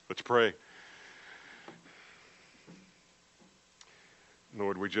Let's pray.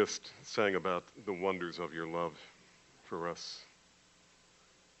 Lord, we just sang about the wonders of your love for us.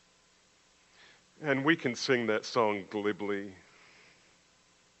 And we can sing that song glibly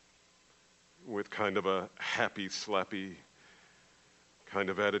with kind of a happy, slappy kind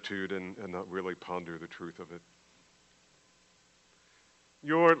of attitude and not really ponder the truth of it.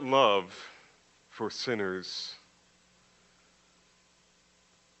 Your love for sinners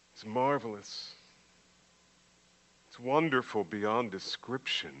is marvelous. It's wonderful beyond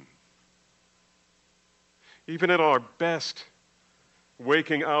description. Even in our best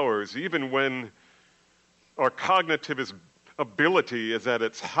waking hours, even when our cognitive ability is at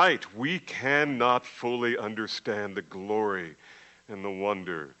its height, we cannot fully understand the glory and the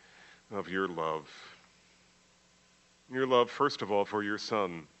wonder of your love. Your love, first of all, for your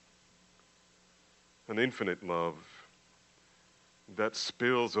Son, an infinite love that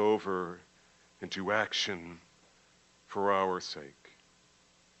spills over into action for our sake,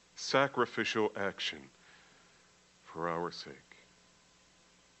 sacrificial action for our sake.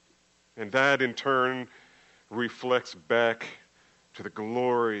 And that in turn reflects back to the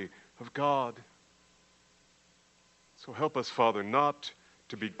glory of God. So help us, Father, not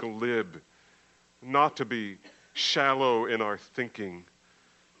to be glib, not to be shallow in our thinking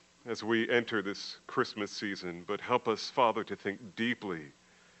as we enter this Christmas season, but help us, Father, to think deeply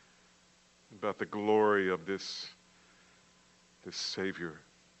about the glory of this Savior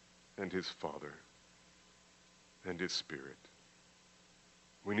and his Father and his Spirit.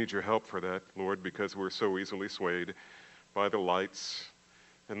 We need your help for that, Lord, because we're so easily swayed by the lights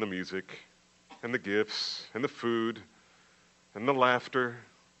and the music and the gifts and the food and the laughter,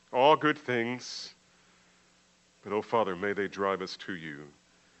 all good things. But, oh, Father, may they drive us to you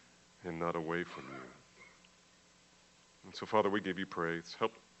and not away from you. And so, Father, we give you praise.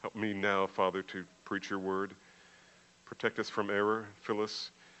 Help me now, Father, to preach your word. Protect us from error. Fill us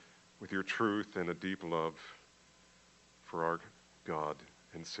with your truth and a deep love for our God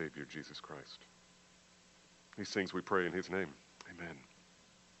and Savior, Jesus Christ. These things we pray in his name. Amen.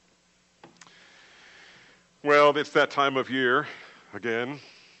 Well, it's that time of year again.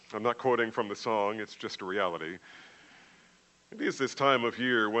 I'm not quoting from the song, it's just a reality. It is this time of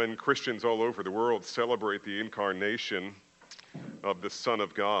year when Christians all over the world celebrate the incarnation of the Son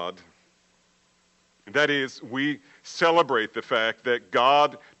of God. That is, we celebrate the fact that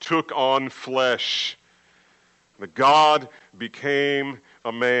God took on flesh, that God became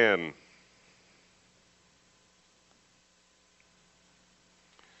a man.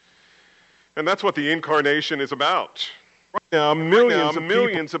 And that's what the incarnation is about. Right now,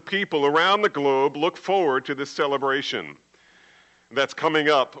 millions of people around the globe look forward to this celebration that's coming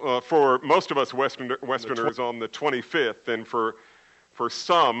up for most of us Westerners on the 25th, and for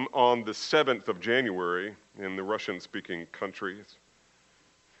some on the 7th of January in the Russian-speaking countries.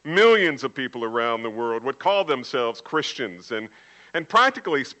 Millions of people around the world would call themselves Christians, and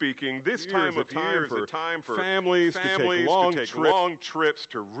practically speaking, this time of year is a time for families to take long trips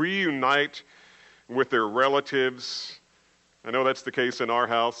to reunite with their relatives. I know that's the case in our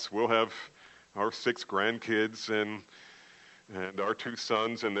house. We'll have our 6 grandkids, and our 2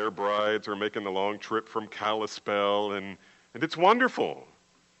 sons and their brides are making the long trip from Kalispell, and it's wonderful.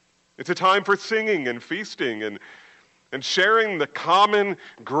 It's a time for singing and feasting and sharing the common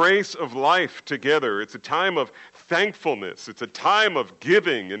grace of life together. It's a time of thankfulness. It's a time of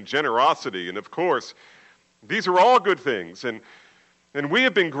giving and generosity. And of course, these are all good things. And we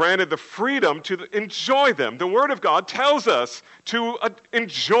have been granted the freedom to enjoy them. The Word of God tells us to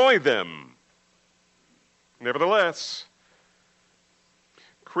enjoy them. Nevertheless,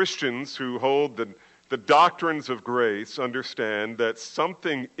 Christians who hold the doctrines of grace understand that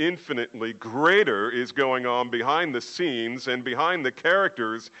something infinitely greater is going on behind the scenes and behind the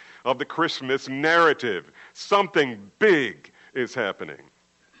characters of the Christmas narrative. Something big is happening.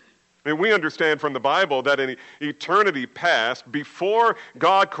 And we understand from the Bible that in eternity past, before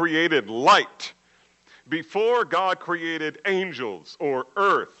God created light, before God created angels or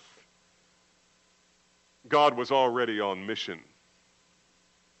earth, God was already on mission.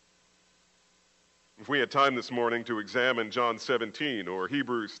 If we had time this morning to examine John 17 or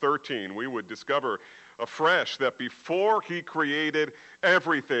Hebrews 13, we would discover afresh that before he created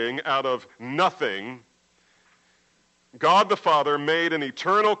everything out of nothing, God the Father made an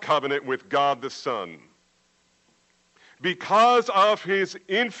eternal covenant with God the Son. Because of his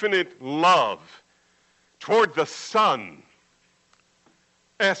infinite love toward the Son,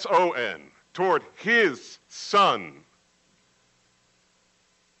 S-O-N, toward his Son,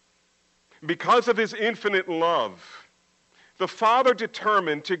 because of his infinite love, the Father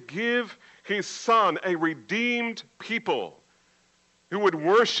determined to give his Son a redeemed people who would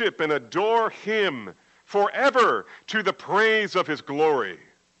worship and adore him forever to the praise of his glory.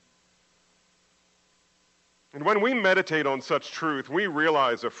 And when we meditate on such truth, we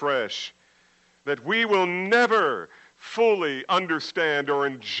realize afresh that we will never fully understand or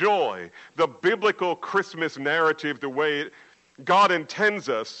enjoy the biblical Christmas narrative the way God intends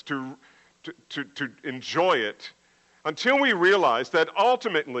us to enjoy it until we realize that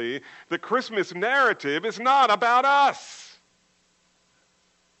ultimately the Christmas narrative is not about us.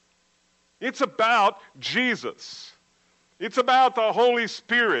 It's about Jesus. It's about the Holy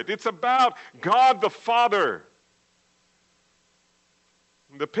Spirit. It's about God the Father.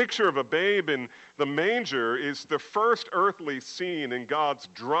 The picture of a babe in the manger is the first earthly scene in God's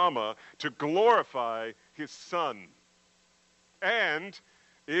drama to glorify his Son. And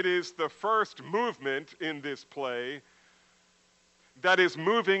it is the first movement in this play that is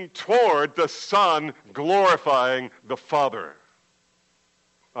moving toward the Son glorifying the Father.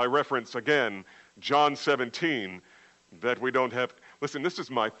 I reference again John 17, that we don't have. Listen, this is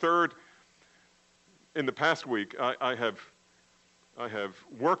my third. In the past week, I have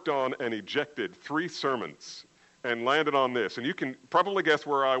worked on and ejected 3 sermons and landed on this. And you can probably guess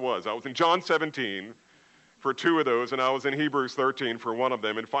where I was. I was in John 17 for 2 of those, and I was in Hebrews 13 for 1 of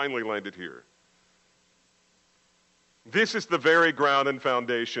them, and finally landed here. This is the very ground and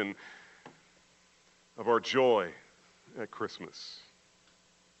foundation of our joy at Christmas.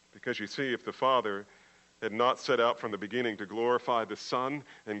 Because you see, if the Father had not set out from the beginning to glorify the Son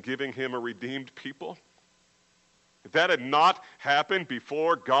and giving him a redeemed people, if that had not happened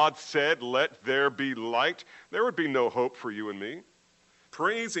before God said, "Let there be light," there would be no hope for you and me.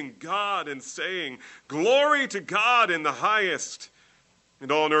 Praising God and saying, "Glory to God in the highest,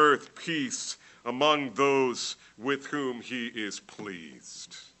 and on earth peace among those with whom he is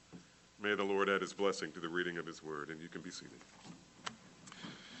pleased." May the Lord add his blessing to the reading of his word, and you can be seated.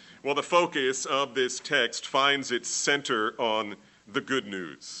 Well, the focus of this text finds its center on the good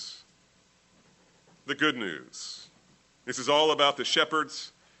news. The good news. This is all about the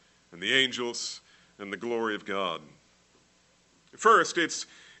shepherds and the angels and the glory of God. First, it's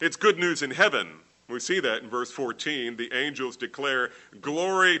good news in heaven. We see that in verse 14. The angels declare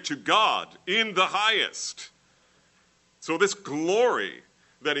glory to God in the highest. So this glory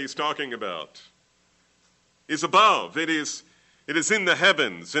that he's talking about is above. It is in the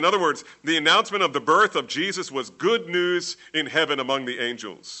heavens. In other words, the announcement of the birth of Jesus was good news in heaven among the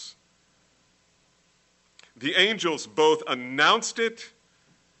angels. The angels both announced it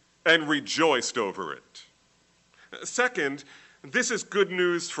and rejoiced over it. Second, this is good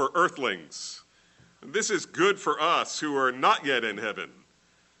news for earthlings. This is good for us who are not yet in heaven.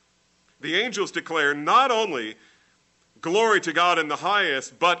 The angels declare not only glory to God in the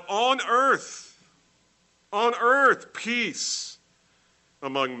highest, but on earth, peace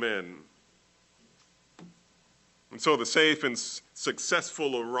among men. And so the safe and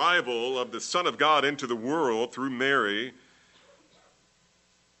successful arrival of the Son of God into the world through Mary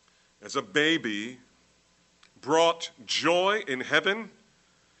as a baby brought joy in heaven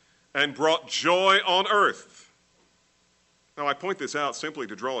and brought joy on earth. Now, I point this out simply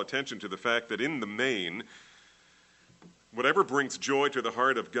to draw attention to the fact that in the main, whatever brings joy to the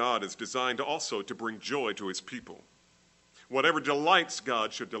heart of God is designed also to bring joy to his people. Whatever delights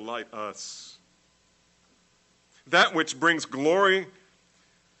God should delight us. That which brings glory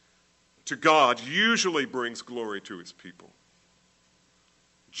to God usually brings glory to his people.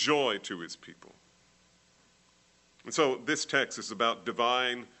 Joy to his people. And so this text is about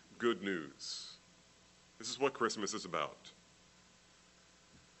divine good news. This is what Christmas is about.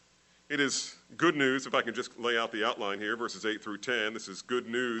 It is good news, if I can just lay out the outline here, verses 8 through 10. This is good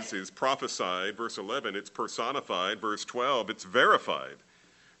news, is prophesied. Verse 11, it's personified. Verse 12, it's verified.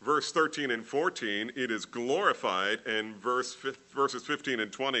 Verse 13 and 14, it is glorified. And verses 15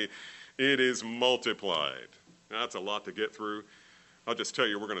 and 20, it is multiplied. Now, that's a lot to get through. I'll just tell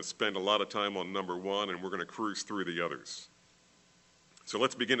you, we're going to spend a lot of time on number 1, and we're going to cruise through the others. So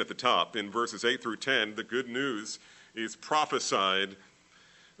let's begin at the top. In verses 8 through 10, the good news is prophesied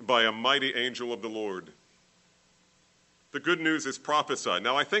by a mighty angel of the Lord. The good news is prophesied.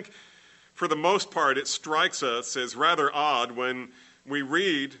 Now, I think for the most part, it strikes us as rather odd when we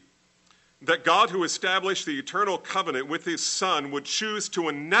read that God, who established the eternal covenant with his Son, would choose to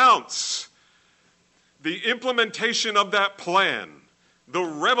announce the implementation of that plan, the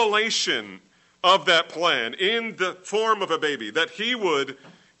revelation of that plan in the form of a baby, that he would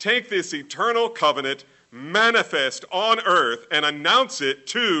take this eternal covenant, manifest on earth, and announce it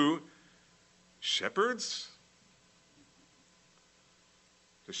to shepherds?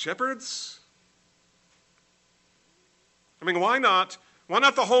 The shepherds? I mean, why not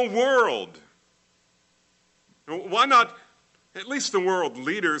the whole world? Why not at least the world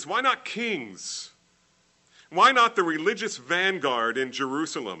leaders? Why not kings? Why not the religious vanguard in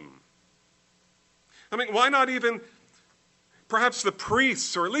Jerusalem? I mean, why not even perhaps the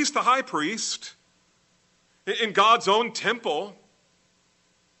priests, or at least the high priest in God's own temple?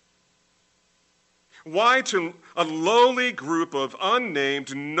 Why to a lowly group of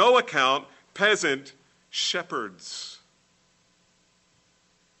unnamed, no-account peasant shepherds?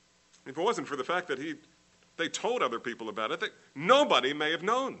 If it wasn't for the fact that they told other people about it, that nobody may have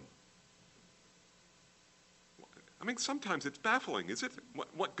known. I mean, sometimes it's baffling, is it?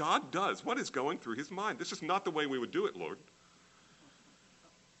 What God does, what is going through his mind? This is not the way we would do it, Lord.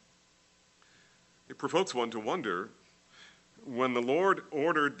 It provokes one to wonder, when the Lord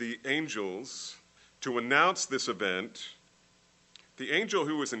ordered the angels to announce this event, the angel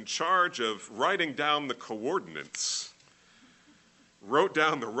who was in charge of writing down the coordinates wrote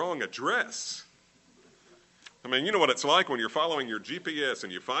down the wrong address. I mean, you know what it's like when you're following your GPS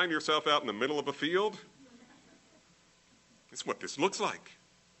and you find yourself out in the middle of a field? It's what this looks like.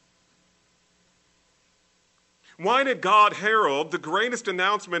 Why did God herald the greatest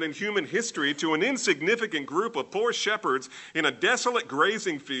announcement in human history to an insignificant group of poor shepherds in a desolate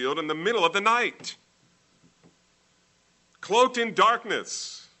grazing field in the middle of the night? Cloaked in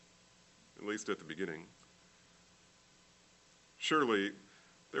darkness, at least at the beginning. Surely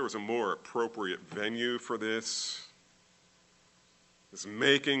there was a more appropriate venue for this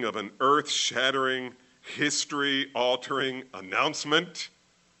making of an earth-shattering, history-altering announcement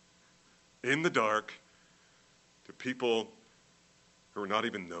in the dark to people who are not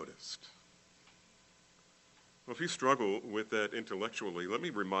even noticed. Well, if you struggle with that intellectually, let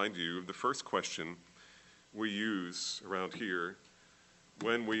me remind you of the first question we use around here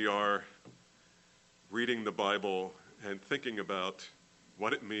when we are reading the Bible and thinking about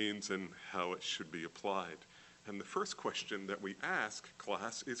what it means and how it should be applied. And the first question that we ask,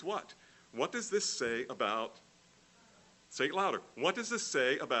 class, is what? What does this say about, say it louder, what does this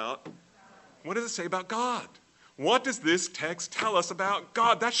say about, what does it say about God? What does this text tell us about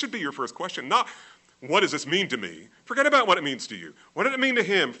God? That should be your first question, not what does this mean to me? Forget about what it means to you. What did it mean to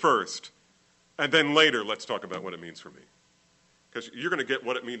him first? And then later, let's talk about what it means for me. Because you're going to get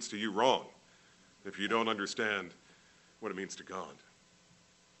what it means to you wrong if you don't understand what it means to God.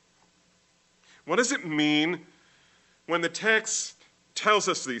 What does it mean when the text tells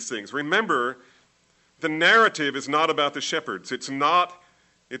us these things? Remember, the narrative is not about the shepherds. It's not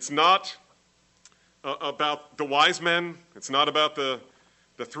about the wise men. It's not about the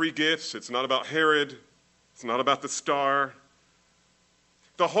three gifts. It's not about Herod. It's not about the star.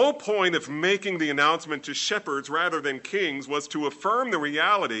 The whole point of making the announcement to shepherds rather than kings was to affirm the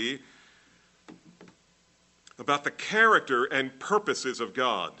reality about the character and purposes of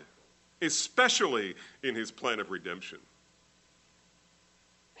God, especially in his plan of redemption.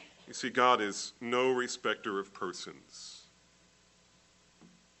 You see, God is no respecter of persons.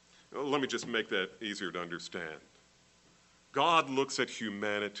 Let me just make that easier to understand. God looks at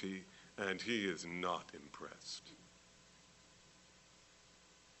humanity and he is not impressed.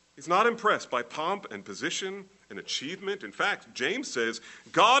 He's not impressed by pomp and position and achievement. In fact, James says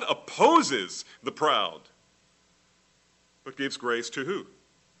God opposes the proud, but gives grace to who?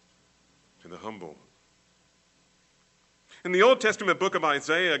 To the humble. In the Old Testament book of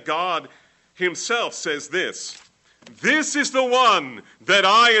Isaiah, God himself says this: "This is the one that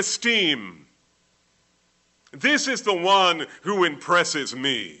I esteem. This is the one who impresses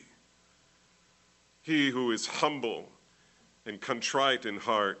me. He who is humble and contrite in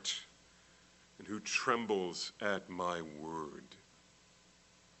heart, and who trembles at my word."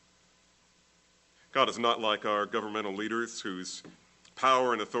 God is not like our governmental leaders whose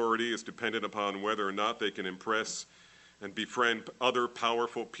power and authority is dependent upon whether or not they can impress and befriend other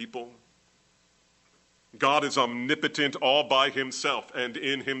powerful people. God is omnipotent all by himself and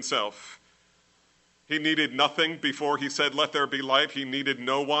in himself. He needed nothing before he said, "Let there be light." He needed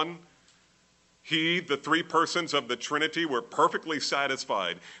no one. He, the three persons of the Trinity, were perfectly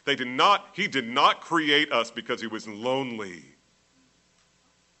satisfied. He did not create us because he was lonely.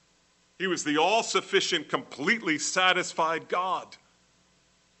 He was the all-sufficient, completely satisfied God.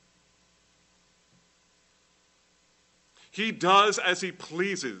 He does as he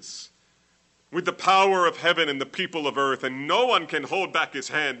pleases with the power of heaven and the people of earth, and no one can hold back his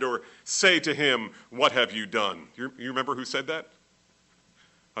hand or say to him, "What have you done?" You remember who said that?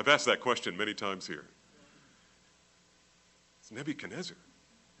 I've asked that question many times here. It's Nebuchadnezzar,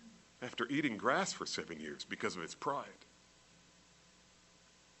 after eating grass for 7 years because of his pride.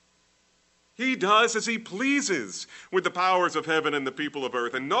 He does as he pleases with the powers of heaven and the people of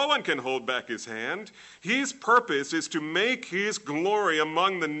earth, and no one can hold back his hand. His purpose is to make his glory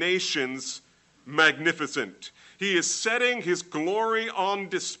among the nations magnificent. He is setting his glory on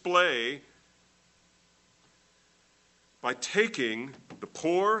display by taking the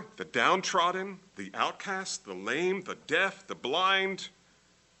poor, the downtrodden, the outcast, the lame, the deaf, the blind,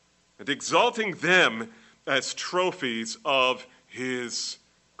 and exalting them as trophies of his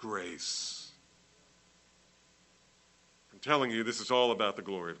grace. I'm telling you, this is all about the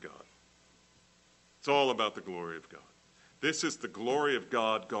glory of God. It's all about the glory of God. This is the glory of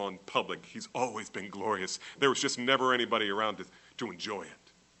God gone public. He's always been glorious. There was just never anybody around to enjoy it.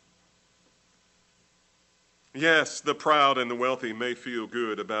 Yes, the proud and the wealthy may feel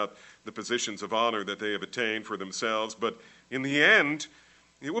good about the positions of honor that they have attained for themselves, but in the end,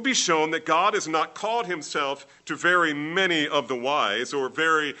 it will be shown that God has not called himself to very many of the wise or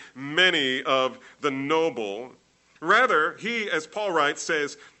very many of the noble. Rather, he, as Paul writes,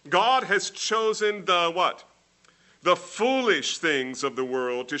 says, God has chosen the what? The foolish things of the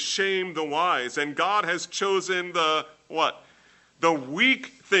world to shame the wise. And God has chosen the what? The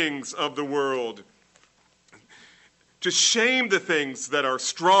weak things of the world to shame the things that are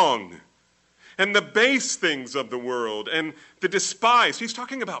strong, and the base things of the world, and the despised. He's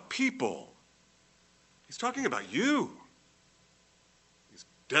talking about people. He's talking about you. He's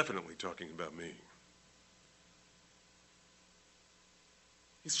definitely talking about me.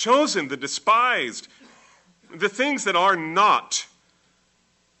 He's chosen the despised, the things that are not,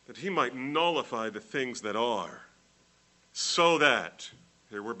 that he might nullify the things that are, so that,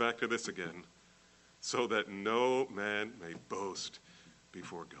 here we're back to this again, so that no man may boast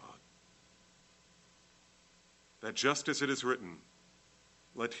before God. That just as it is written,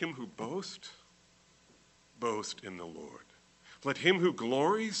 let him who boast, boast in the Lord. Let him who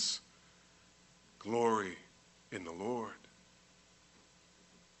glories, glory in the Lord.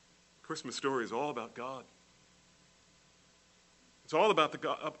 The Christmas story is all about God. It's all about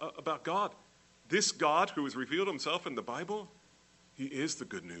about God. This God who has revealed himself in the Bible, he is the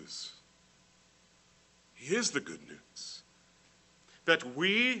good news. He is the good news. That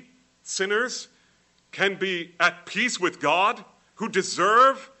we, sinners, can be at peace with God, who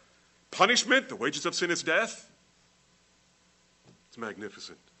deserve punishment. The wages of sin is death. It's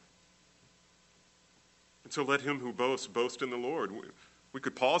magnificent. And so let him who boasts, boast in the Lord. We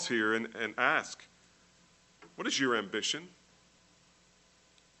could pause here and ask, what is your ambition?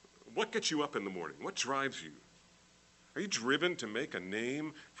 What gets you up in the morning? What drives you? Are you driven to make a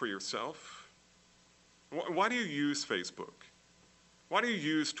name for yourself? Why do you use Facebook? Why do you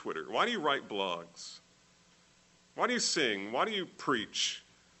use Twitter? Why do you write blogs? Why do you sing? Why do you preach?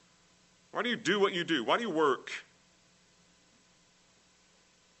 Why do you do what you do? Why do you work?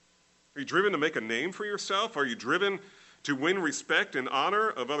 Are you driven to make a name for yourself? Are you driven to win respect and honor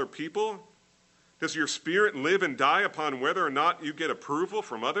of other people? Does your spirit live and die upon whether or not you get approval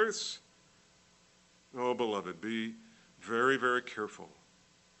from others? Oh, beloved, be very, very careful,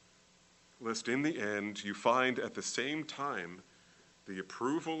 lest in the end you find at the same time the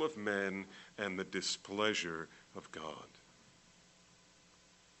approval of men and the displeasure of God.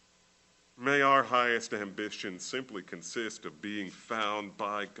 May our highest ambition simply consist of being found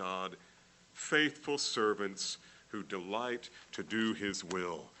by God, faithful servants who delight to do his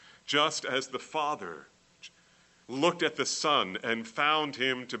will, just as the Father looked at the Son and found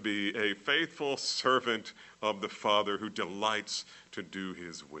him to be a faithful servant of the Father who delights to do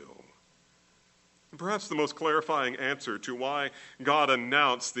his will. Perhaps the most clarifying answer to why God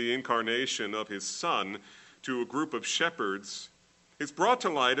announced the incarnation of his Son to a group of shepherds is brought to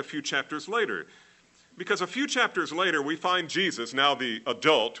light a few chapters later. Because a few chapters later, we find Jesus, now the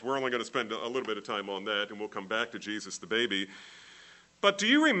adult. We're only going to spend a little bit of time on that, and we'll come back to Jesus the baby. But do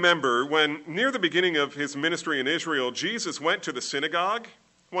you remember when, near the beginning of his ministry in Israel, Jesus went to the synagogue,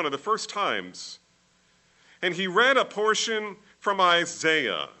 one of the first times, and he read a portion from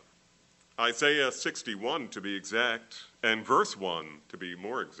Isaiah 61 to be exact, and verse 1 to be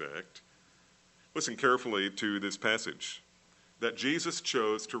more exact. Listen carefully to this passage that Jesus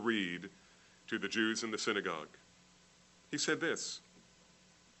chose to read to the Jews in the synagogue. He said this.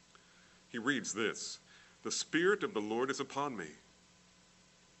 He reads this: "The Spirit of the Lord is upon me,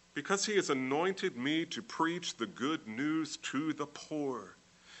 because he has anointed me to preach the good news to the poor,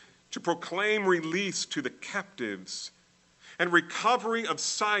 to proclaim release to the captives, and recovery of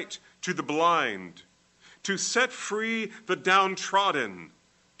sight to the blind, to set free the downtrodden,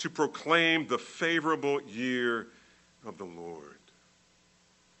 to proclaim the favorable year of the Lord."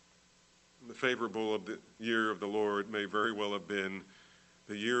 And the favorable of the year of the Lord may very well have been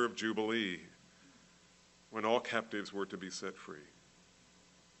the year of Jubilee, when all captives were to be set free.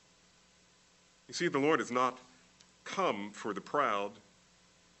 You see, the Lord has not come for the proud,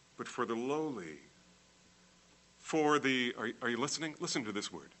 but for the lowly. For the, are you listening? Listen to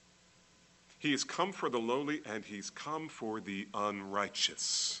this word. He has come for the lowly, and he's come for the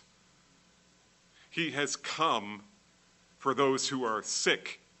unrighteous. He has come for those who are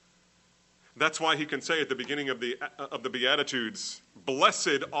sick. That's why he can say at the beginning of the Beatitudes,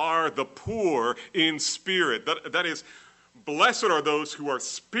 blessed are the poor in spirit. That is, blessed are those who are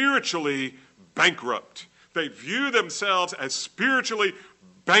spiritually bankrupt. They view themselves as spiritually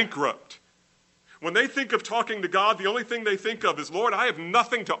bankrupt. When they think of talking to God, the only thing they think of is, Lord, I have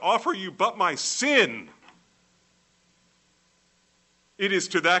nothing to offer you but my sin. It is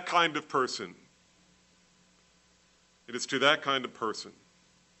to that kind of person. It is to that kind of person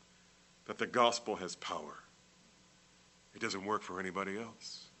that the gospel has power. It doesn't work for anybody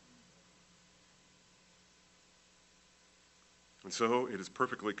else. And so it is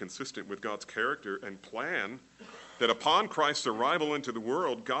perfectly consistent with God's character and plan that upon Christ's arrival into the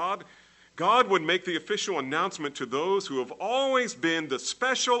world, God would make the official announcement to those who have always been the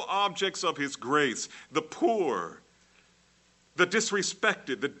special objects of his grace, the poor, the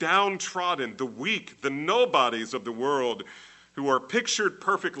disrespected, the downtrodden, the weak, the nobodies of the world, who are pictured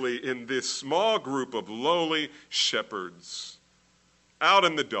perfectly in this small group of lowly shepherds, out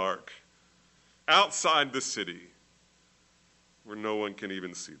in the dark, outside the city, where no one can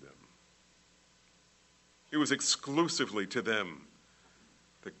even see them. It was exclusively to them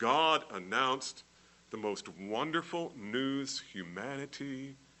that God announced the most wonderful news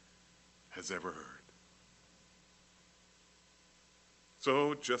humanity has ever heard.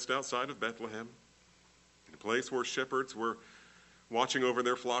 So, just outside of Bethlehem, in a place where shepherds were watching over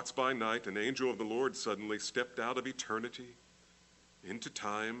their flocks by night, an angel of the Lord suddenly stepped out of eternity into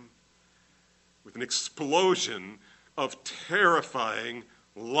time with an explosion of terrifying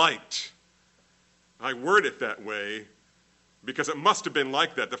light. I word it that way because it must have been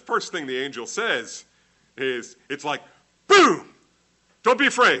like that. The first thing the angel says is, it's like, boom! Don't be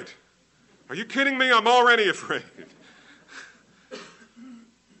afraid. Are you kidding me? I'm already afraid.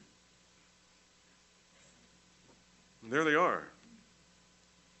 And there they are.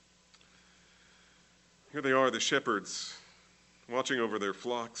 Here they are, the shepherds, watching over their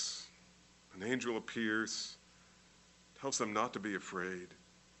flocks. An angel appears, tells them not to be afraid.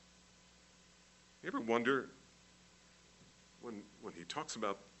 You ever wonder, when he talks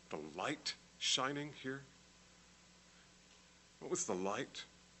about the light shining here, what was the light?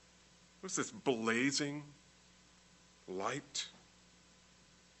 What was this blazing light?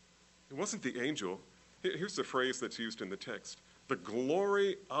 It wasn't the angel. Here's the phrase that's used in the text. The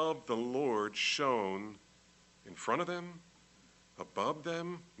glory of the Lord shone in front of them, above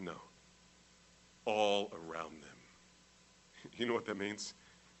them, no, all around them. You know what that means?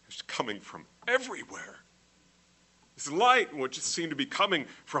 It's coming from everywhere. This light would just seem to be coming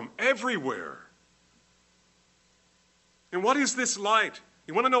from everywhere. And what is this light?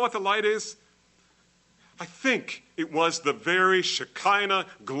 You want to know what the light is? I think it was the very Shekinah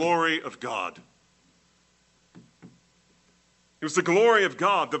glory of God. It was the glory of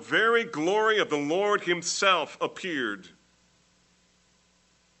God. The very glory of the Lord himself appeared.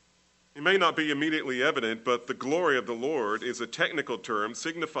 It may not be immediately evident, but the glory of the Lord is a technical term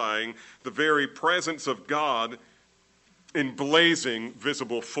signifying the very presence of God in blazing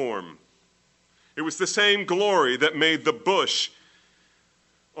visible form. It was the same glory that made the bush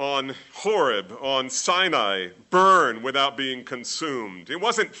on Horeb, on Sinai, burn without being consumed. It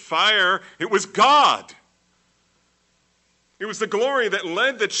wasn't fire, it was God. It was the glory that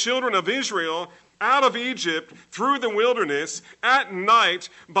led the children of Israel out of Egypt through the wilderness at night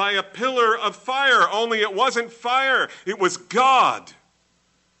by a pillar of fire, only it wasn't fire, it was God.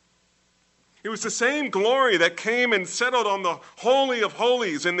 It was the same glory that came and settled on the Holy of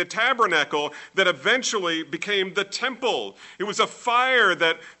Holies in the tabernacle that eventually became the temple. It was a fire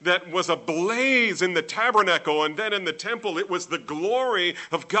that was ablaze in the tabernacle, and then in the temple it was the glory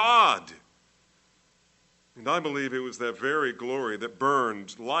of God. And I believe it was that very glory that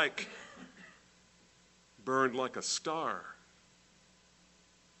burned like a star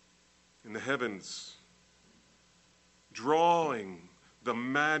in the heavens, drawing the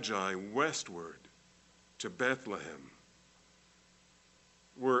Magi westward to Bethlehem,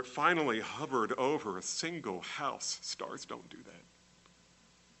 where it finally hovered over a single house. Stars don't do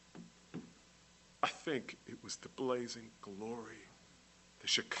that. I think it was the blazing glory, the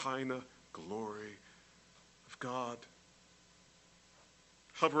Shekinah glory of God,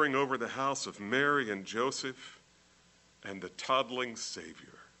 hovering over the house of Mary and Joseph, and the toddling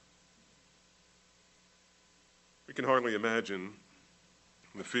Savior. We can hardly imagine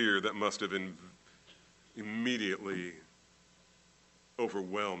the fear that must have immediately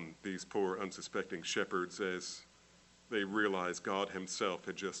overwhelmed these poor unsuspecting shepherds as they realized God himself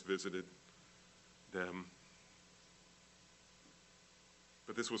had just visited them.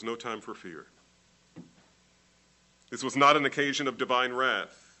 But this was no time for fear. This was not an occasion of divine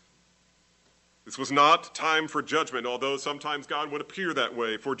wrath. This was not time for judgment, although sometimes God would appear that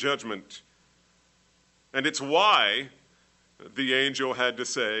way for judgment. And it's why the angel had to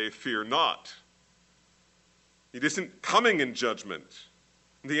say, "Fear not." It isn't coming in judgment.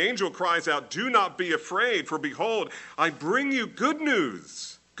 The angel cries out, "Do not be afraid, for behold, I bring you good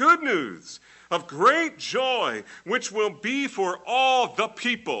news of great joy, which will be for all the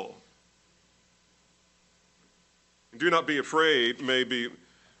people." Do not be afraid may be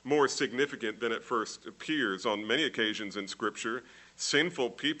more significant than it first appears. On many occasions in Scripture,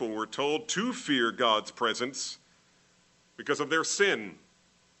 sinful people were told to fear God's presence because of their sin.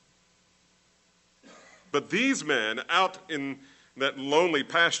 But these men out in that lonely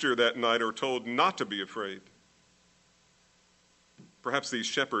pasture that night are told not to be afraid. Perhaps these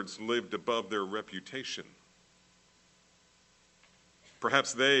shepherds lived above their reputation.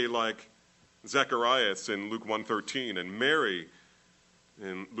 Perhaps they, like Zacharias in Luke 1:13 and Mary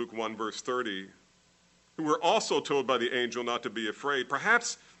in Luke 1 verse 30, who were also told by the angel not to be afraid,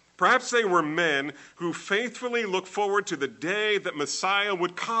 perhaps they were men who faithfully looked forward to the day that Messiah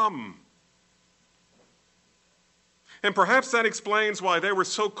would come. And perhaps that explains why they were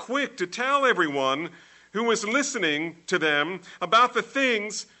so quick to tell everyone who was listening to them about the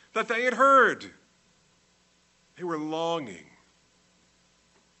things that they had heard. They were longing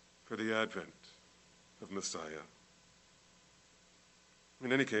for the advent of Messiah.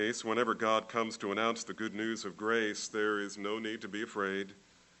 In any case, whenever God comes to announce the good news of grace, there is no need to be afraid.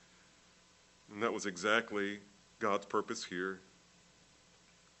 And that was exactly God's purpose here,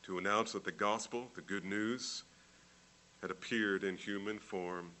 to announce that the gospel, the good news, had appeared in human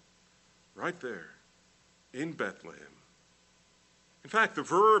form right there in Bethlehem. In fact, the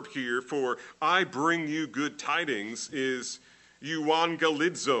verb here for "I bring you good tidings" is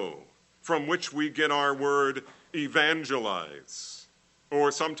euangelizo, from which we get our word evangelize,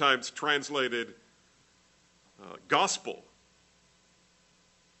 or sometimes translated gospel.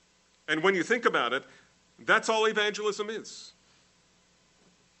 And when you think about it, that's all evangelism is.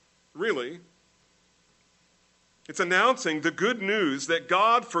 Really. It's announcing the good news that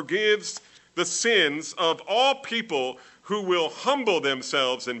God forgives the sins of all people who will humble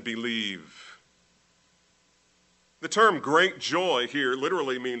themselves and believe. The term great joy here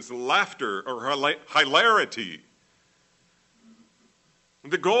literally means laughter or hilarity.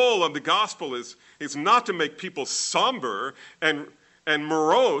 The goal of the gospel is not to make people somber and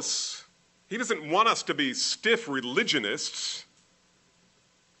morose. He doesn't want us to be stiff religionists.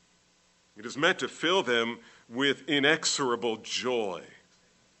 It is meant to fill them with inexorable joy.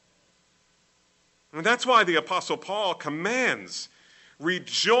 And that's why the Apostle Paul commands,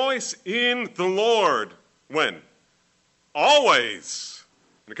 "Rejoice in the Lord." When? Always.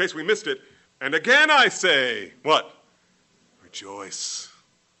 In case we missed it, "And again I say," what? Rejoice.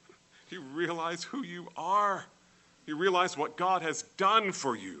 You realize who you are. You realize what God has done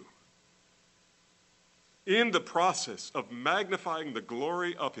for you. In the process of magnifying the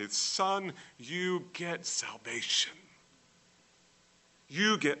glory of his Son, you get salvation.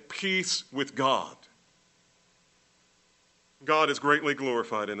 You get peace with God. God is greatly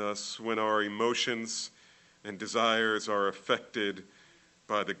glorified in us when our emotions and desires are affected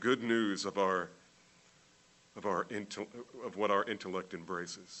by the good news of what our intellect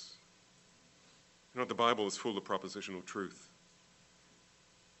embraces. You know, the Bible is full of propositional truth,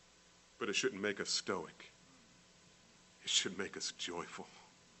 but it shouldn't make us stoic. It should make us joyful.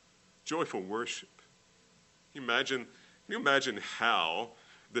 Joyful worship. Can you imagine how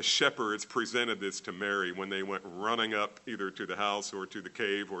the shepherds presented this to Mary when they went running up either to the house or to the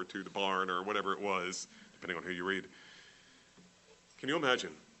cave or to the barn or whatever it was, depending on who you read? Can you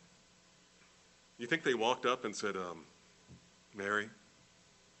imagine? You think they walked up and said, "Mary,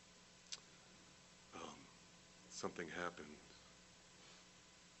 something happened.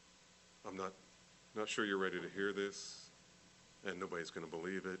 I'm not sure you're ready to hear this. And nobody's going to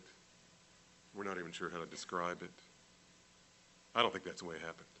believe it. We're not even sure how to describe it." I don't think that's the way it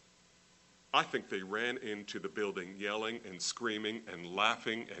happened. I think they ran into the building yelling and screaming and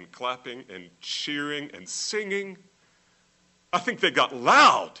laughing and clapping and cheering and singing. I think they got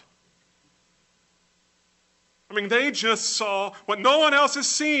loud. I mean, they just saw what no one else has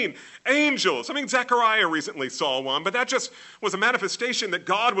seen. Angels. I mean, Zechariah recently saw one, but that just was a manifestation that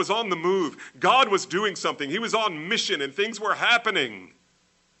God was on the move. God was doing something. He was on mission, and things were happening.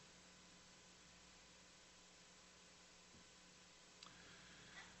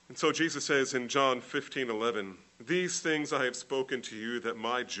 And so Jesus says in John 15:11, "These things I have spoken to you, that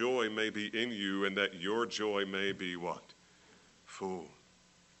my joy may be in you, and that your joy may be" what? Full.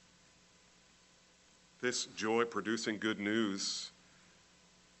 This joy-producing good news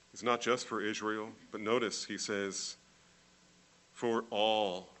is not just for Israel, but notice he says, for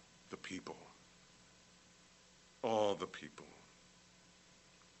all the people. All the people.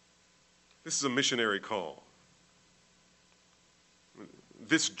 This is a missionary call.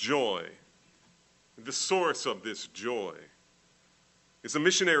 This joy, the source of this joy, is a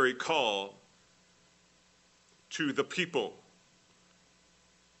missionary call to the people.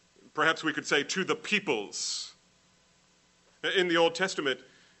 Perhaps we could say to the peoples. In the Old Testament,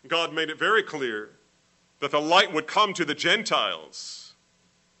 God made it very clear that the light would come to the Gentiles.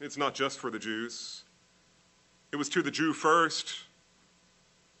 It's not just for the Jews. It was to the Jew first,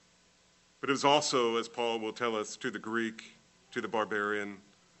 but it was also, as Paul will tell us, to the Greek, to the barbarian.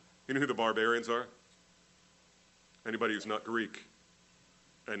 You know who the barbarians are? Anybody who's not Greek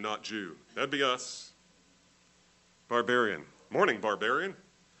and not Jew. That'd be us. Barbarian. Morning, barbarian.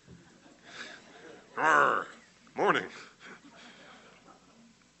 Arr, morning.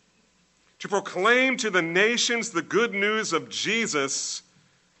 To proclaim to the nations the good news of Jesus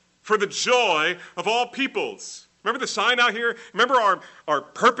for the joy of all peoples. Remember the sign out here? Remember our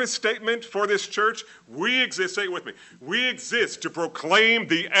purpose statement for this church? We exist, say it with me, we exist to proclaim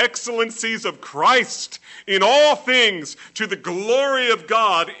the excellencies of Christ in all things to the glory of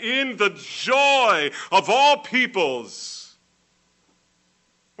God in the joy of all peoples.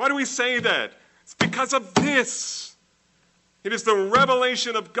 Why do we say that? It's because of this. It is the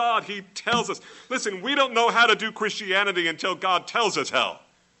revelation of God. He tells us. Listen, we don't know how to do Christianity until God tells us how.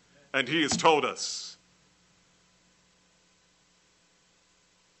 And he has told us.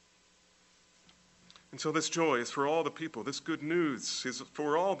 And so this joy is for all the people. This good news is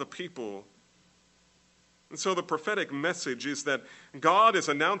for all the people. And so the prophetic message is that God is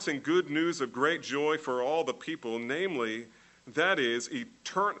announcing good news of great joy for all the people, namely, that is,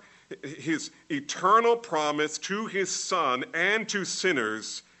 his eternal promise to his Son and to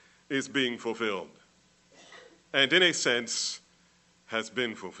sinners is being fulfilled. And in a sense, has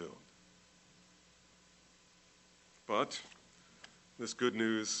been fulfilled. But this good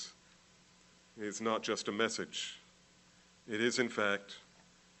news is not just a message. It is, in fact,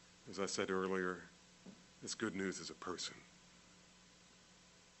 as I said earlier, this good news is a person.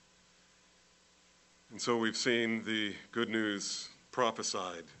 And so we've seen the good news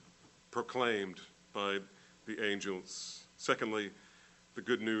prophesied, proclaimed by the angels. Secondly, the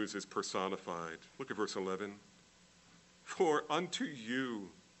good news is personified. Look at verse 11. For unto you,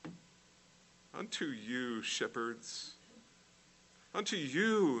 shepherds, unto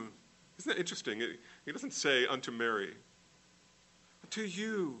you. Isn't that interesting? He doesn't say unto Mary. To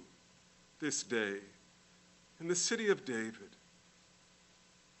you this day in the city of David,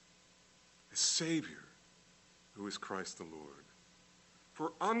 a Savior who is Christ the Lord.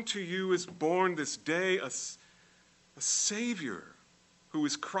 For unto you is born this day a Savior who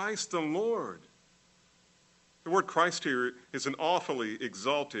is Christ the Lord. The word Christ here is an awfully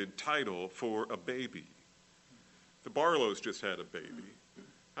exalted title for a baby. The Barlows just had a baby.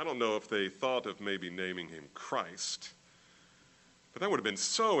 I don't know if they thought of maybe naming him Christ, but that would have been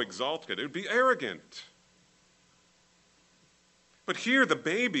so exalted. It would be arrogant. But here the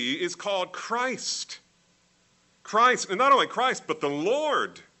baby is called Christ. Christ, and not only Christ, but the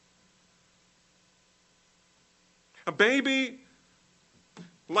Lord. A baby,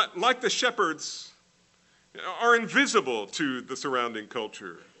 like the shepherds, are invisible to the surrounding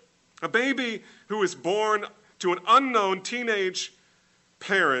culture. A baby who is born to an unknown teenage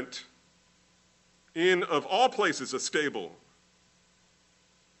parent in, of all places, a stable.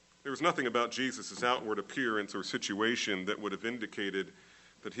 There was nothing about Jesus' outward appearance or situation that would have indicated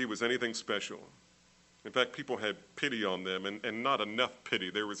that he was anything special. In fact, people had pity on them, and not enough pity.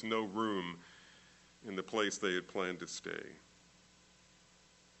 There was no room in the place they had planned to stay.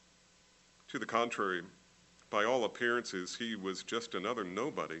 To the contrary, by all appearances, he was just another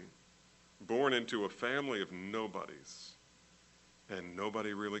nobody, born into a family of nobodies. And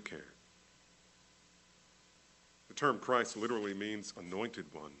nobody really cared. The term Christ literally means anointed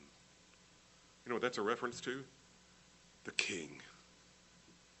one. You know what that's a reference to? The King.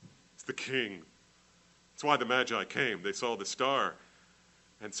 It's the King. That's why the Magi came. They saw the star,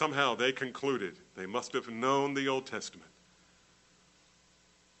 And somehow they concluded they must have known the Old Testament.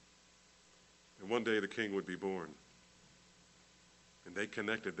 And one day the king would be born. And they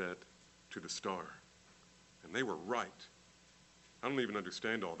connected that to the star. And they were right. I don't even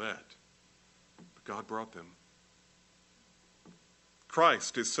understand all that. But God brought them.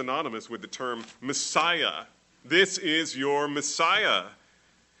 Christ is synonymous with the term Messiah. This is your Messiah.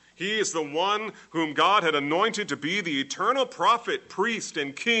 He is the one whom God had anointed to be the eternal prophet, priest,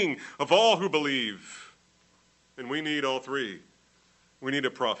 and king of all who believe. And we need all three. We need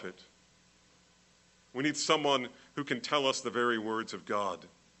a prophet. We need someone who can tell us the very words of God.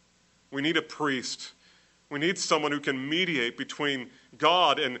 We need a priest. We need someone who can mediate between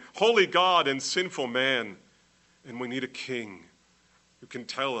God and holy God and sinful man. And we need a king who can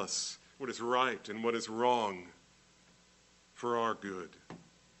tell us what is right and what is wrong for our good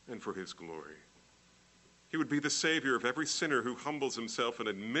and for his glory. He would be the Savior of every sinner who humbles himself and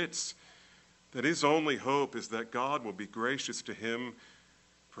admits that his only hope is that God will be gracious to him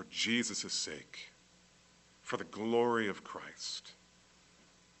for Jesus' sake, for the glory of Christ.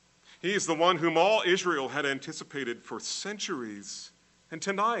 He is the one whom all Israel had anticipated for centuries. And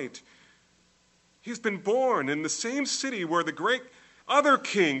tonight, he's been born in the same city where the great other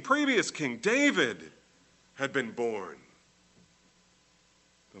king, previous king, David, had been born.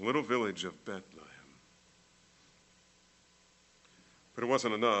 The little village of Bethlehem. But it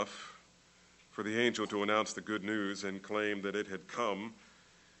wasn't enough for the angel to announce the good news and claim that it had come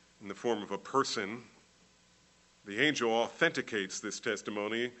in the form of a person. The angel authenticates this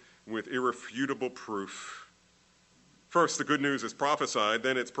testimony with irrefutable proof. First, the good news is prophesied,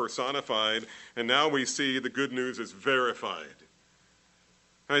 then it's personified, and now we see the good news is verified.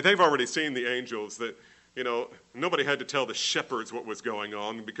 I mean, they've already seen the angels that, nobody had to tell the shepherds what was going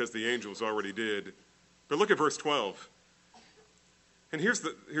on because the angels already did. But look at verse 12. And here's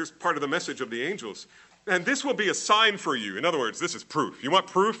part of the message of the angels. And this will be a sign for you. In other words, this is proof. You want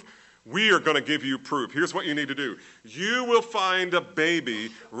proof? We are going to give you proof. Here's what you need to do. You will find a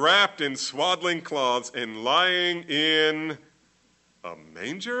baby wrapped in swaddling cloths and lying in a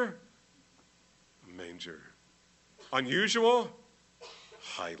manger? A manger. Unusual?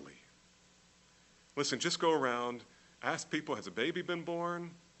 Highly. Listen, just go around, ask people, has a baby been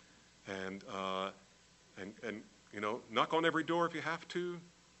born? And knock on every door if you have to.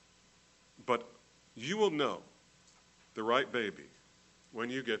 But you will know the right baby when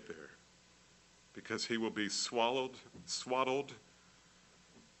you get there, because he will be swaddled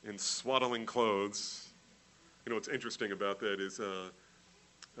in swaddling clothes. What's interesting about that is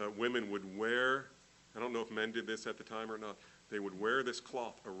women would wear, I don't know if men did this at the time or not, they would wear this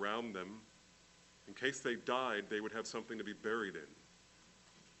cloth around them. In case they died, they would have something to be buried in.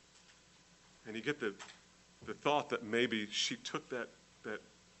 And you get the thought that maybe she took that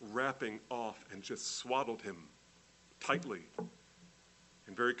wrapping off and just swaddled him tightly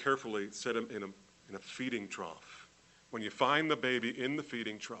and very carefully set him in a feeding trough. When you find the baby in the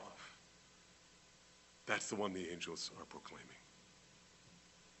feeding trough, that's the one the angels are proclaiming.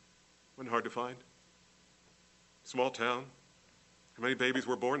 Wasn't hard to find. Small town. How many babies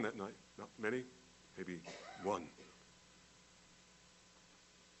were born that night? Not many. Maybe one.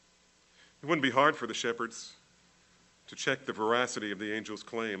 It wouldn't be hard for the shepherds to check the veracity of the angel's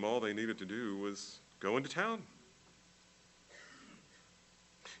claim. All they needed to do was go into town.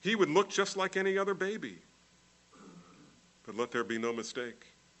 He would look just like any other baby. But let there be no mistake.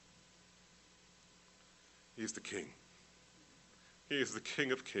 He's the king. He is the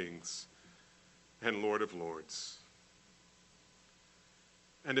King of Kings and Lord of Lords.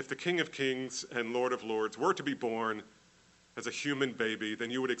 And if the King of Kings and Lord of Lords were to be born as a human baby, then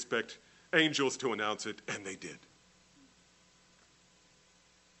you would expect angels to announce it, and they did.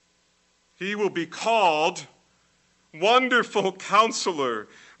 He will be called Wonderful Counselor,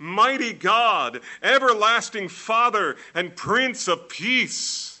 Mighty God, Everlasting Father, and Prince of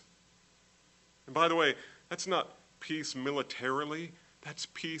Peace. And by the way, that's not peace militarily, that's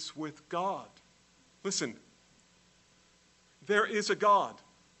peace with God. Listen, there is a God.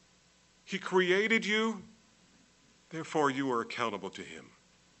 He created you, therefore you are accountable to him.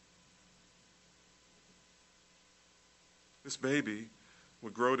 This baby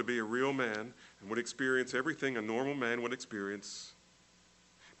would grow to be a real man and would experience everything a normal man would experience.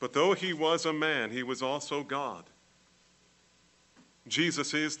 But though he was a man, he was also God.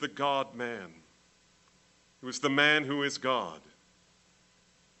 Jesus is the God-man. He was the man who is God.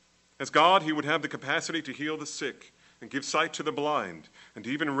 As God, he would have the capacity to heal the sick and give sight to the blind and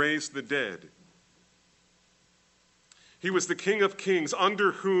even raise the dead. He was the King of Kings,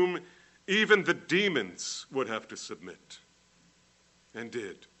 under whom even the demons would have to submit. and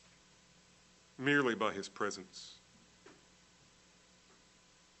did, merely by his presence.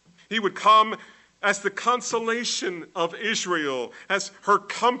 He would come as the consolation of Israel, as her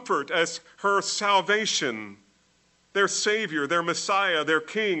comfort, as her salvation, their Savior, their Messiah, their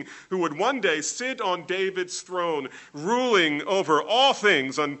King, who would one day sit on David's throne, ruling over all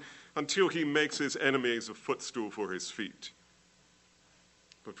things until he makes his enemies a footstool for his feet.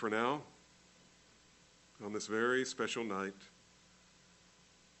 But for now, on this very special night,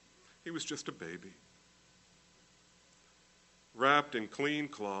 he was just a baby, wrapped in clean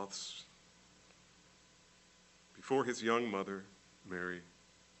cloths before his young mother, Mary,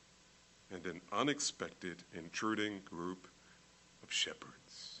 and an unexpected, intruding group of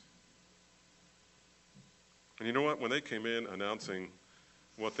shepherds. And you know what? When they came in announcing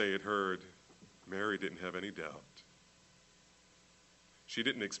what they had heard, Mary didn't have any doubt. She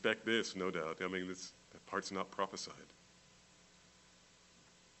didn't expect this, no doubt. I mean, that part's not prophesied.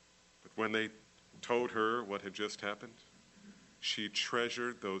 But when they told her what had just happened, she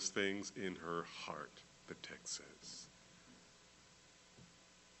treasured those things in her heart, the text says.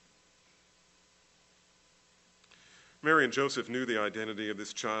 Mary and Joseph knew the identity of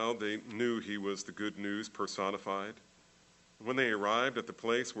this child. They knew he was the good news personified. When they arrived at the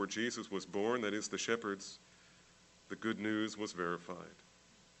place where Jesus was born, that is, the shepherds, the good news was verified.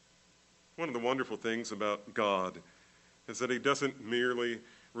 One of the wonderful things about God is that he doesn't merely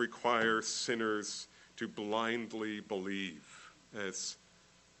require sinners to blindly believe, as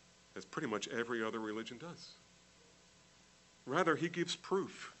pretty much every other religion does. Rather, he gives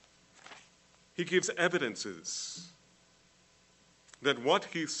proof. He gives evidences that what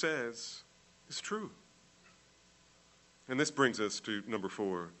he says is true. And this brings us to number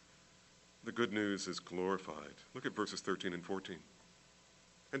 4. The good news is glorified. Look at verses 13 and 14.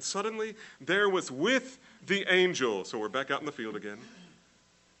 And suddenly there was with the angel, so we're back out in the field again.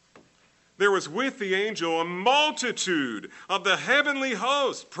 There was with the angel a multitude of the heavenly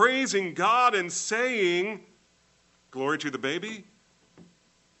host, praising God and saying, glory to the baby?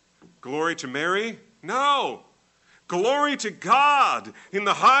 Glory to Mary? No. Glory to God in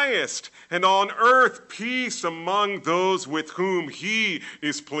the highest, and on earth peace among those with whom he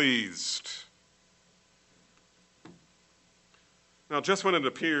is pleased. Now, just when it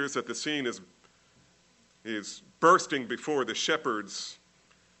appears that the scene is bursting before the shepherds,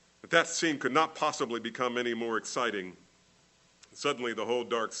 that scene could not possibly become any more exciting. Suddenly, the whole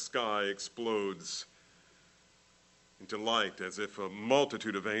dark sky explodes into light as if a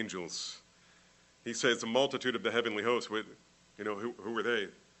multitude of angels. He says a multitude of the heavenly hosts. Who were they?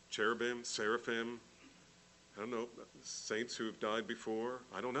 Cherubim, seraphim? I don't know. Saints who have died before?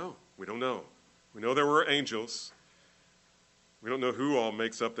 I don't know. We don't know. We know there were angels. We don't know who all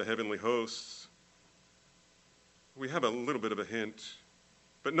makes up the heavenly hosts. We have a little bit of a hint.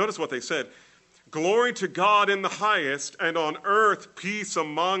 But notice what they said. Glory to God in the highest, and on earth peace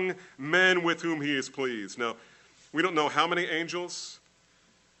among men with whom he is pleased. Now, we don't know how many angels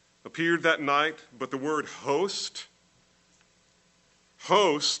appeared that night, but the word host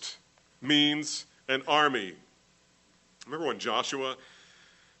means an army. Remember when Joshua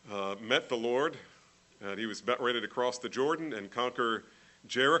met the Lord, and he was about ready to cross the Jordan and conquer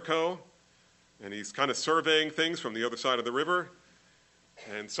Jericho, and he's kind of surveying things from the other side of the river,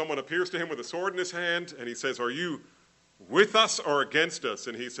 and someone appears to him with a sword in his hand, and he says, "Are you with us or against us?"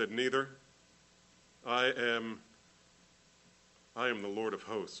 And he said, "Neither. I am the Lord of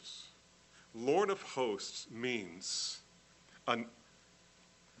hosts." Lord of hosts means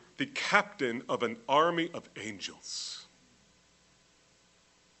the captain of an army of angels.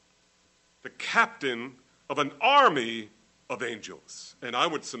 The captain of an army of angels. And I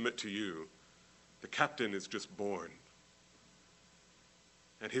would submit to you, the captain is just born.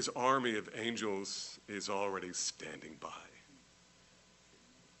 And his army of angels is already standing by.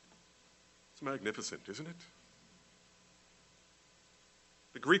 It's magnificent, isn't it?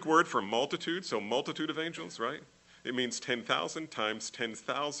 The Greek word for multitude, so multitude of angels, right? It means 10,000 times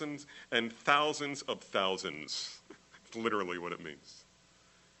 10,000 and thousands of thousands. It's literally what it means.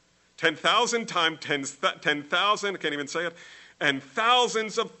 10,000 times 10,000, I can't even say it, and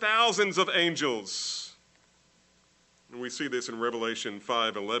thousands of angels. And we see this in Revelation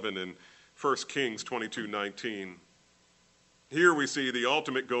 5:11 and 1 Kings 22:19. Here we see the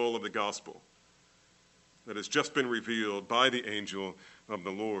ultimate goal of the gospel that has just been revealed by the angel of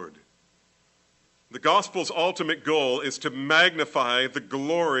the Lord. The gospel's ultimate goal is to magnify the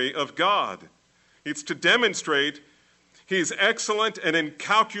glory of God. It's to demonstrate his excellent and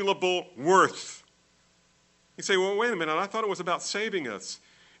incalculable worth. You say, well, wait a minute, I thought it was about saving us.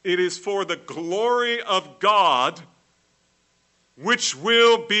 It is for the glory of God which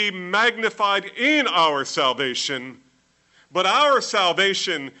will be magnified in our salvation. But our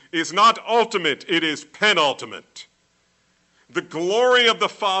salvation is not ultimate, it is penultimate. The glory of the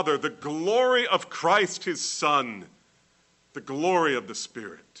Father, the glory of Christ his Son, the glory of the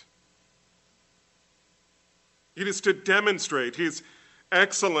Spirit. It is to demonstrate his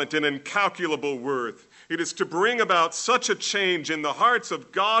excellent and incalculable worth. It is to bring about such a change in the hearts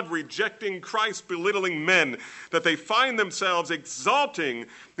of God-rejecting, Christ-belittling men that they find themselves exulting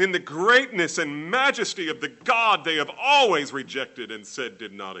in the greatness and majesty of the God they have always rejected and said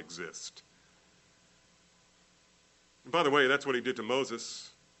did not exist. And by the way, that's what he did to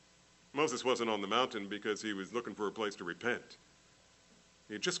Moses. Moses wasn't on the mountain because he was looking for a place to repent.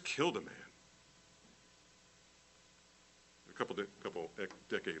 He had just killed a man a couple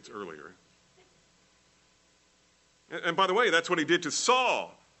decades earlier. And by the way, that's what he did to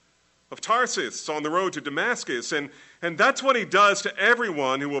Saul of Tarsus on the road to Damascus. And that's what he does to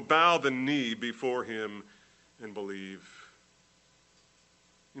everyone who will bow the knee before him and believe.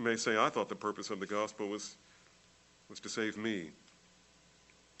 You may say, I thought the purpose of the gospel was to save me.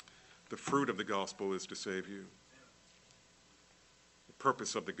 The fruit of the gospel is to save you. The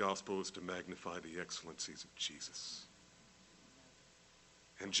purpose of the gospel is to magnify the excellencies of Jesus.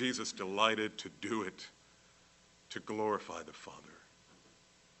 And Jesus delighted to do it, to glorify the Father.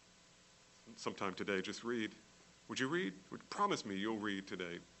 Sometime today, just read. Would you read? Promise me you'll read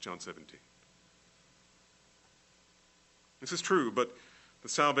today, John 17. This is true, but the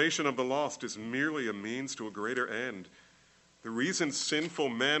salvation of the lost is merely a means to a greater end. The reason sinful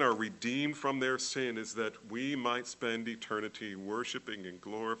men are redeemed from their sin is that we might spend eternity worshiping and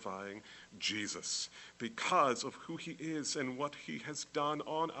glorifying Jesus because of who he is and what he has done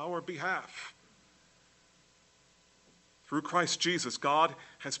on our behalf. Through Christ Jesus, God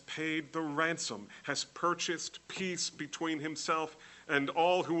has paid the ransom, has purchased peace between himself and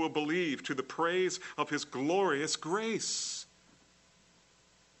all who will believe to the praise of his glorious grace.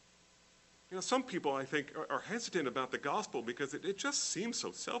 You know, some people, I think, are hesitant about the gospel because it just seems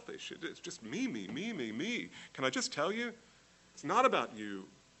so selfish. It's just me. Can I just tell you? It's not about you.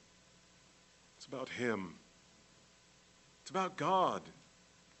 It's about him. It's about God.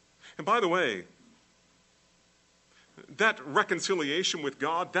 And by the way, that reconciliation with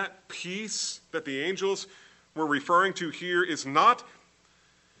God, that peace that the angels were referring to here is not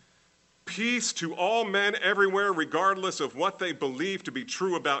peace to all men everywhere, regardless of what they believe to be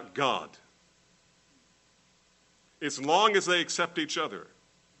true about God, as long as they accept each other.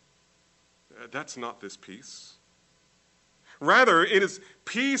 That's not this peace. Rather, it is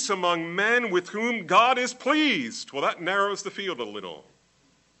peace among men with whom God is pleased. Well, that narrows the field a little.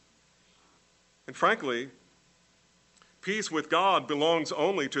 And frankly, peace with God belongs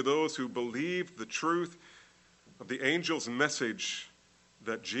only to those who believe the truth of the angel's message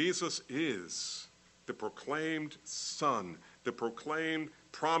that Jesus is the proclaimed Son, the proclaimed,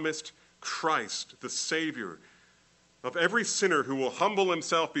 promised Christ, the Savior of every sinner who will humble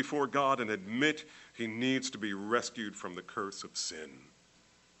himself before God and admit he needs to be rescued from the curse of sin.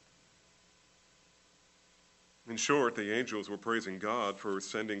 In short, the angels were praising God for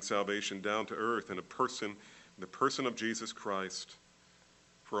sending salvation down to earth in the person of Jesus Christ,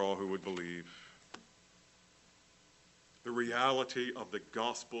 for all who would believe. The reality of the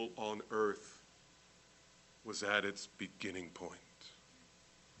gospel on earth was at its beginning point.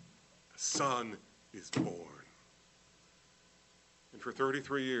 A son is born. And for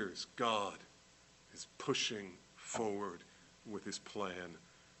 33 years, God is pushing forward with his plan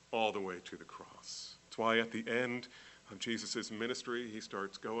all the way to the cross. That's why at the end of Jesus' ministry, he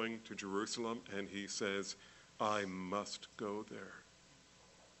starts going to Jerusalem and he says, I must go there,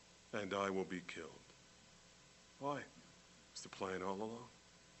 and I will be killed. Why? It's the plan all along.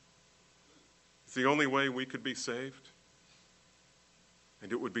 It's the only way we could be saved,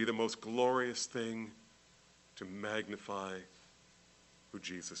 and it would be the most glorious thing to magnify who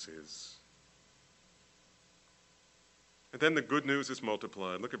Jesus is. And then the good news is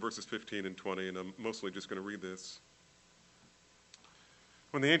multiplied. Look at verses 15 and 20, and I'm mostly just going to read this.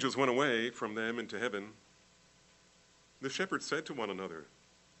 When the angels went away from them into heaven, the shepherds said to one another,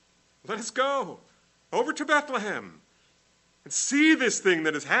 let us go over to Bethlehem and see this thing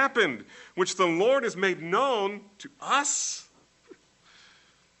that has happened, which the Lord has made known to us.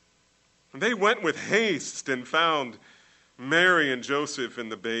 And they went with haste and found Mary and Joseph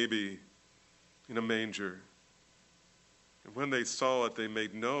and the baby in a manger. And when they saw it, they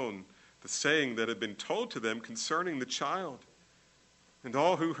made known the saying that had been told to them concerning the child. And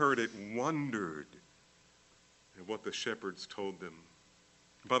all who heard it wondered at what the shepherds told them.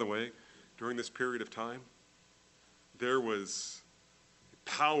 By the way, during this period of time, there was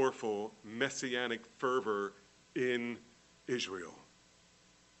powerful messianic fervor in Israel.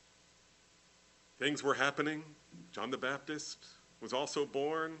 Things were happening. John the Baptist was also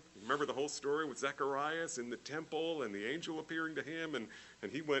born. Remember the whole story with Zacharias in the temple and the angel appearing to him, and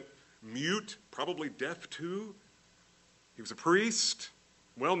he went mute, probably deaf too. He was a priest,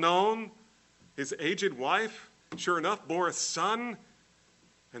 well known. His aged wife, sure enough, bore a son.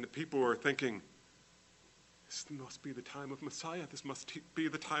 And the people were thinking, this must be the time of Messiah. This must be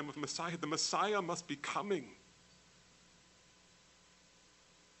the time of Messiah. The Messiah must be coming.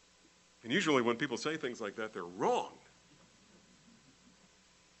 And usually when people say things like that, they're wrong.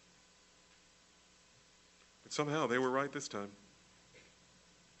 But somehow they were right this time.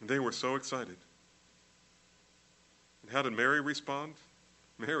 And they were so excited. And how did Mary respond?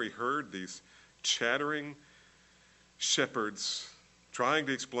 Mary heard these chattering shepherds trying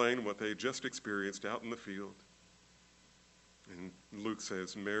to explain what they just experienced out in the field. And Luke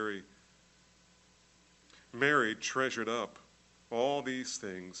says, Mary treasured up all these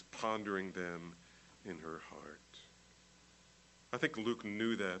things, pondering them in her heart. I think Luke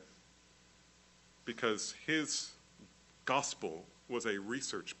knew that because his gospel was a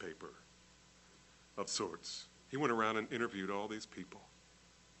research paper of sorts. He went around and interviewed all these people.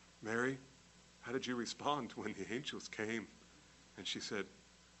 Mary, how did you respond when the angels came? And she said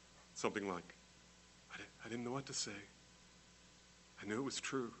something like, I didn't know what to say. I knew it was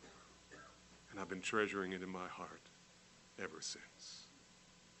true, and I've been treasuring it in my heart ever since.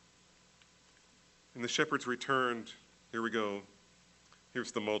 And the shepherds returned. Here we go.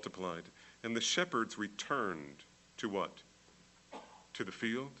 Here's the multiplied. And the shepherds returned to what? To the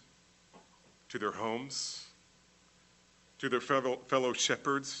field? To their homes? To their fellow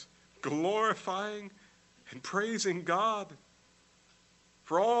shepherds? Glorifying and praising God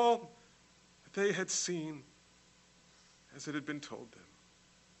for all that they had seen as it had been told them.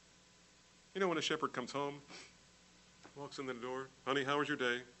 You know when a shepherd comes home, walks in the door, honey, how was your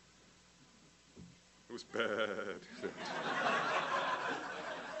day? It was bad.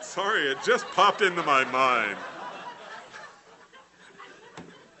 Sorry, it just popped into my mind.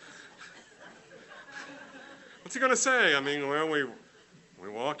 What's he going to say? I mean, well, we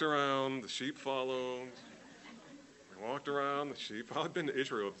walked around, the sheep followed. We walked around, the sheep. I've been to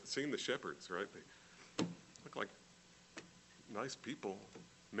Israel, I've seen the shepherds, right? They look like nice people,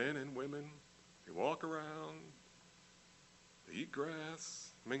 men and women. They walk around, they eat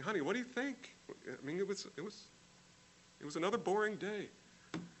grass. I mean, honey, what do you think? I mean, it was another boring day.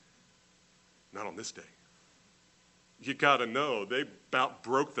 Not on this day. You got to know, they about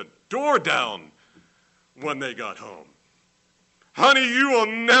broke the door down when they got home. Honey, you will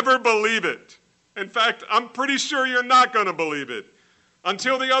never believe it. In fact, I'm pretty sure you're not going to believe it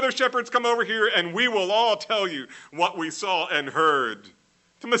until the other shepherds come over here and we will all tell you what we saw and heard.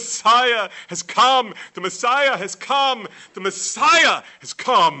 The Messiah has come. The Messiah has come. The Messiah has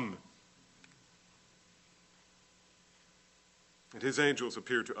come. And his angels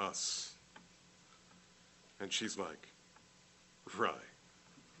appeared to us. And she's like, right.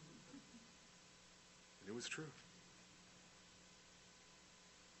 And it was true.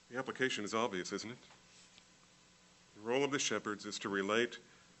 The application is obvious, isn't it? The role of the shepherds is to relate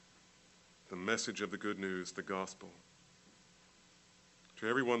the message of the good news, the gospel, to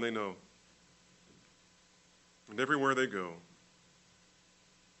everyone they know. And everywhere they go,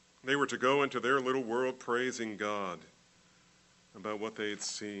 they were to go into their little world praising God about what they had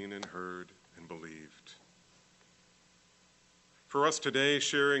seen and heard and believed. For us today,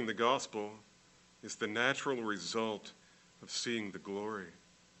 sharing the gospel is the natural result of seeing the glory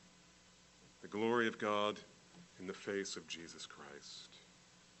of God in the face of Jesus Christ.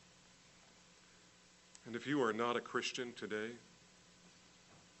 And if you are not a Christian today,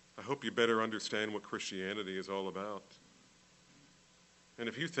 I hope you better understand what Christianity is all about. And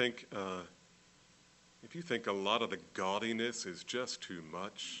if you think a lot of the gaudiness is just too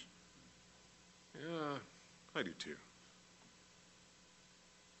much, yeah, I do too.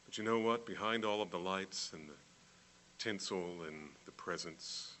 But you know what? Behind all of the lights and the tinsel and the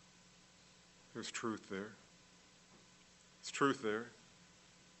presents, there's truth there. There's truth there.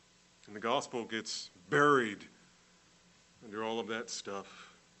 And the gospel gets buried under all of that stuff.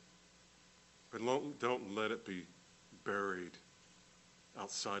 But don't let it be buried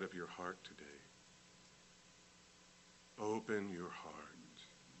outside of your heart today. Open your heart.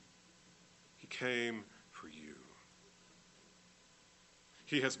 He came for you.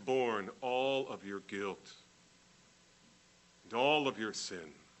 He has borne all of your guilt and all of your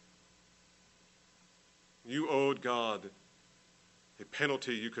sin. You owed God a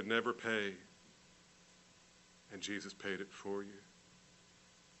penalty you could never pay, and Jesus paid it for you.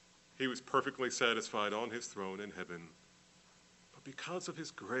 He was perfectly satisfied on his throne in heaven. But because of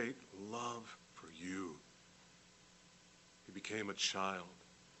his great love for you, he became a child,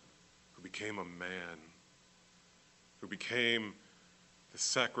 who became a man, who became the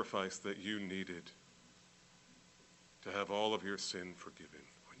sacrifice that you needed to have all of your sin forgiven.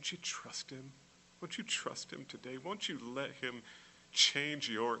 Wouldn't you trust him? Won't you trust him today? Won't you let him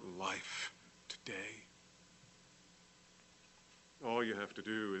change your life today? All you have to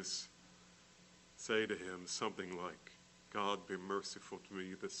do is say to him something like, God, be merciful to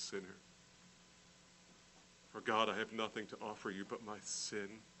me, the sinner. For God, I have nothing to offer you but my sin.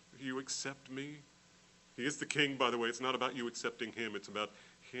 Will you accept me? He is the king, by the way. It's not about you accepting him. It's about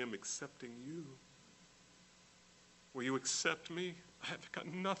him accepting you. Will you accept me? I have got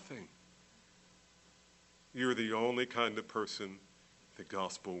nothing. You're the only kind of person the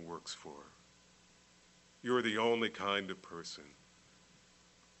gospel works for. You're the only kind of person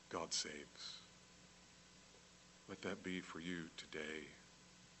God saves. Let that be for you today.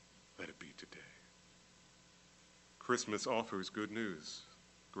 Let it be today. Christmas offers good news,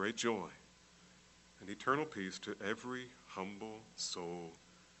 great joy, and eternal peace to every humble soul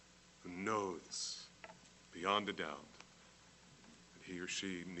who knows beyond a doubt that he or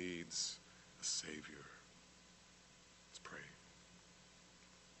she needs a Savior. Let's pray.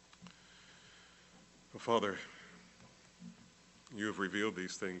 Oh, Father, you have revealed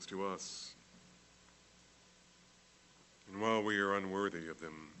these things to us. And while we are unworthy of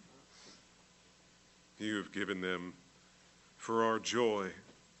them, you have given them for our joy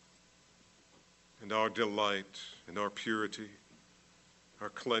and our delight and our purity, our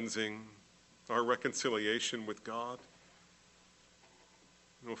cleansing, our reconciliation with God.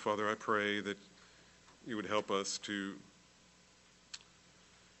 Oh, Father, I pray that you would help us to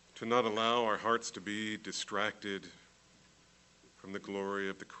not allow our hearts to be distracted from the glory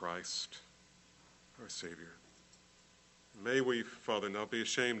of the Christ, our Savior. May we, Father, not be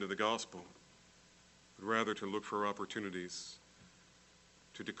ashamed of the gospel, but rather to look for opportunities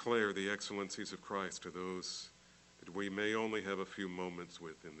to declare the excellencies of Christ to those that we may only have a few moments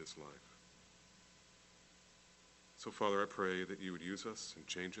with in this life. So, Father, I pray that you would use us and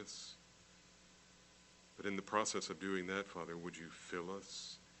change us. But in the process of doing that, Father, would you fill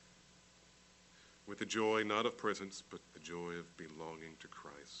us with the joy not of presence, but the joy of belonging to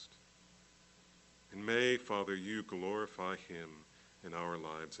Christ. And may, Father, you glorify him in our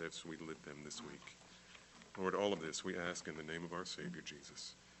lives as we live them this week. Lord, all of this we ask in the name of our Savior,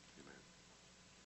 Jesus.